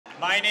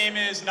My name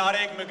is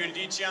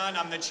Karjian.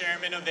 I'm the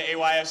chairman of the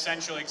AYF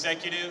Central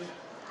Executive.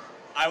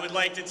 I would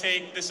like to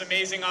take this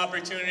amazing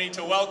opportunity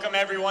to welcome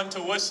everyone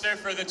to Worcester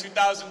for the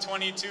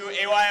 2022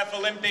 AYF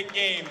Olympic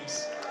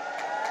Games.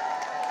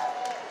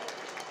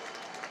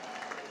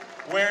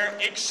 We're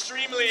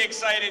extremely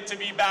excited to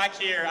be back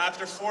here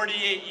after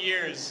 48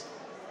 years.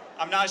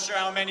 I'm not sure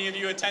how many of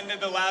you attended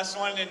the last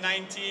one in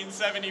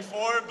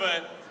 1974,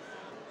 but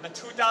the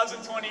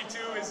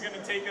 2022 is going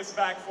to take us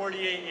back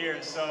 48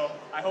 years, so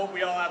I hope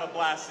we all have a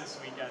blast this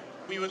weekend.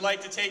 We would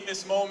like to take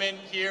this moment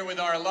here with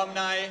our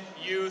alumni,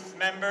 youth,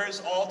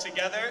 members, all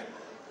together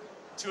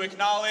to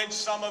acknowledge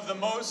some of the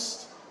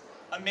most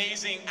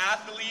amazing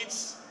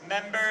athletes,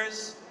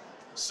 members,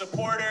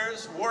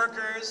 supporters,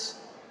 workers,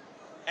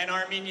 and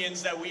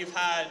Armenians that we've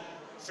had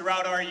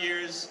throughout our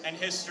years and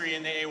history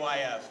in the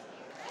AYF.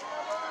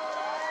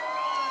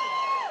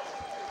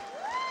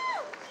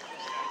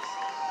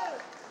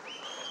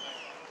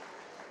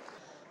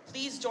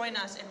 Please join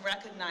us in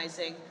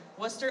recognizing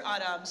Worcester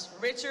Autumn's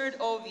Richard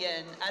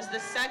Ovian as the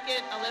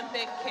second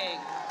Olympic King.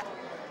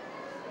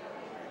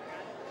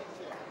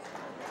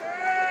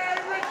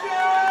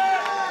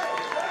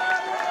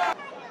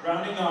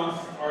 Rounding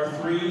off our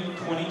three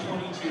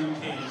 2022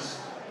 Kings,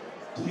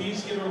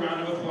 please give a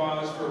round of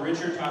applause for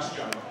Richard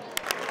Karjian.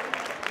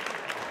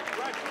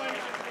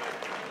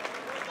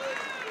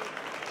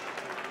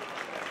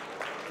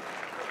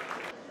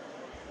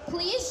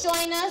 Please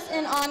join us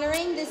in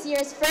honoring this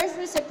year's first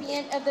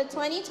recipient of the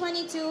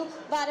 2022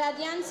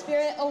 Karjian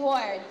Spirit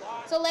Award.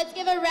 So let's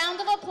give a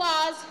round of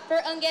applause for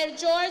Unger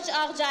George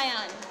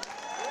Karjian.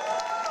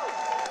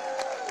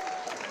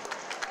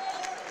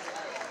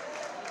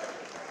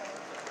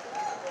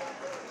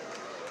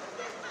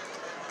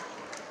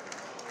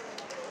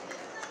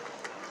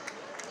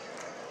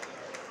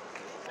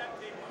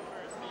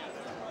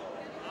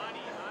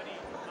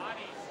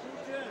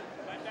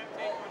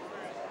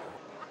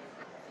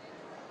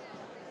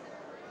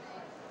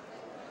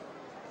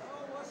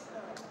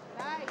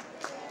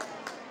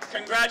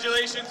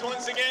 Congratulations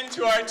once again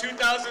to our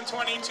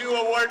 2022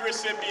 award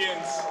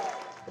recipients.